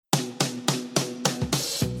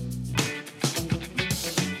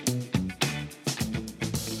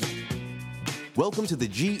Welcome to the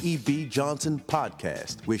G.E.B. Johnson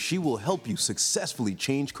podcast, where she will help you successfully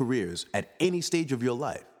change careers at any stage of your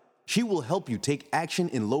life. She will help you take action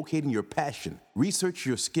in locating your passion, research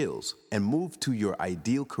your skills, and move to your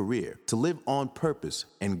ideal career to live on purpose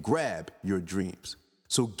and grab your dreams.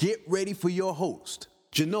 So get ready for your host,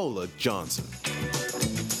 Janola Johnson.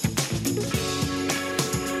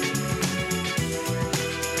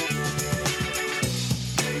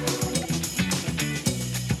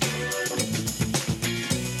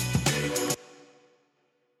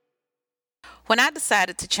 When I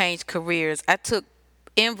decided to change careers, I took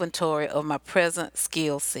inventory of my present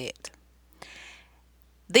skill set.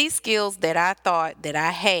 These skills that I thought that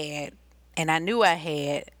I had and I knew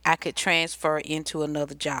I could transfer into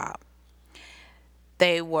another job.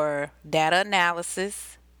 They were data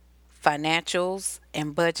analysis, financials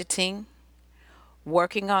and budgeting,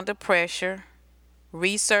 working under pressure,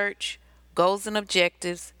 research, goals and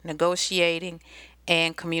objectives, negotiating,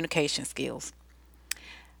 and communication skills.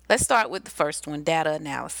 Let's start with the first one, data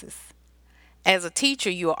analysis. As a teacher,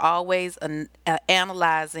 you are always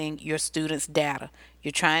analyzing your students' data.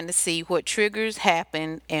 You're trying to see what triggers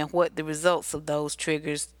happen and what the results of those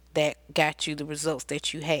triggers that got you the results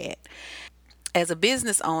that you had. As a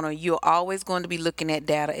business owner, you're always going to be looking at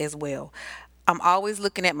data as well. I'm always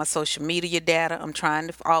looking at my social media data. I'm trying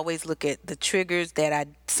to always look at the triggers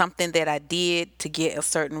something that I did to get a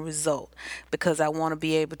certain result, because I want to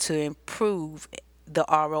be able to improve the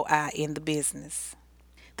ROI in the business.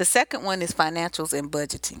 The second one is financials and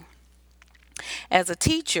budgeting. As a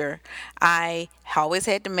teacher, I always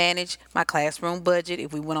had to manage my classroom budget.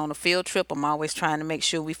 If we went on a field trip, I'm always trying to make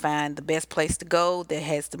sure we find the best place to go that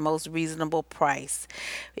has the most reasonable price.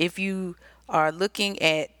 If you are looking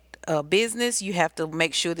at a business, you have to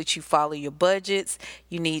make sure that you follow your budgets.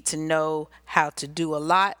 You need to know how to do a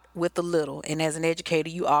lot with a little. And as an educator,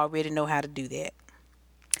 you already know how to do that.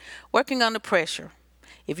 Working under pressure.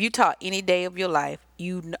 If you taught any day of your life,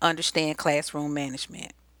 you understand classroom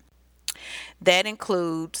management. That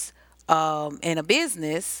includes in a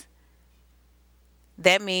business.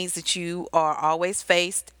 That means that you are always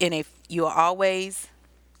in a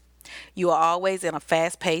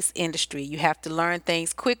fast-paced industry. You have to learn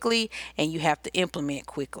things quickly and you have to implement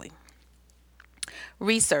quickly.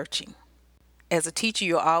 Researching. As a teacher,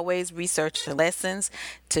 you're always researching lessons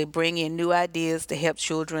to bring in new ideas to help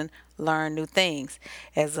children learn new things.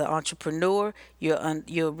 As an entrepreneur,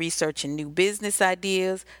 you're researching new business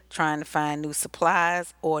ideas, trying to find new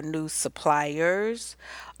supplies or new suppliers,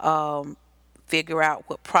 figure out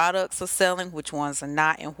what products are selling, which ones are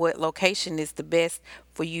not, and what location is the best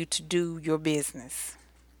for you to do your business.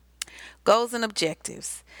 Goals and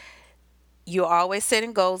objectives. You're always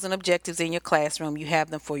setting goals and objectives in your classroom. You have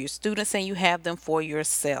them for your students and you have them for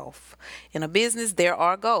yourself. In a business, there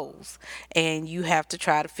are goals, and you have to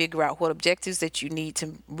try to figure out what objectives that you need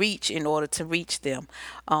to reach in order to reach them,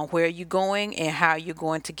 where you're going and how you're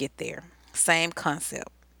going to get there. Same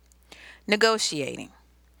concept. Negotiating.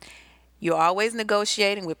 You're always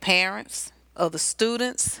negotiating with parents, other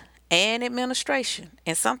students, and administration,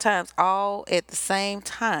 and sometimes all at the same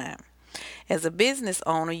time. As a business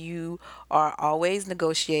owner, you are always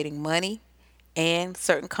negotiating money and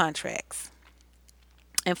certain contracts.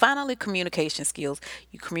 And finally, communication skills.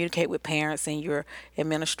 You communicate with parents and your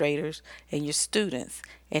administrators and your students.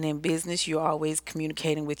 And in business, you're always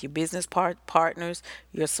communicating with your business partners,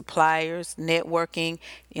 your suppliers, networking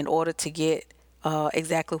in order to get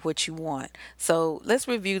exactly what you want. So let's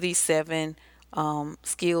review these 7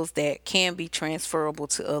 skills that can be transferable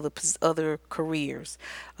to other careers.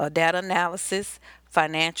 Data analysis,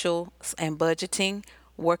 financial and budgeting,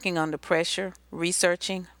 working under pressure,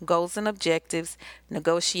 researching, goals and objectives,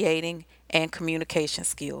 negotiating, and communication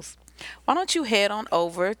skills. Why don't you head on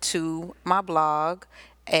over to my blog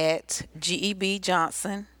at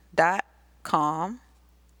gebjohnson.com.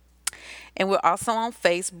 And we're also on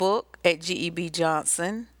Facebook at GEB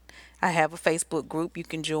Johnson. I have a Facebook group you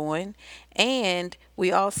can join. And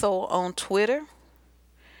we also on Twitter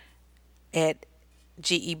at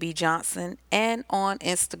GEB Johnson and on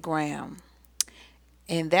Instagram.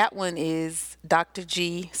 And that one is Dr.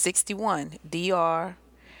 G61,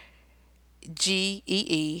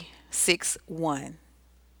 DRGEE61.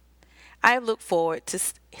 I look forward to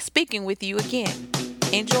speaking with you again.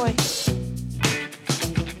 Enjoy.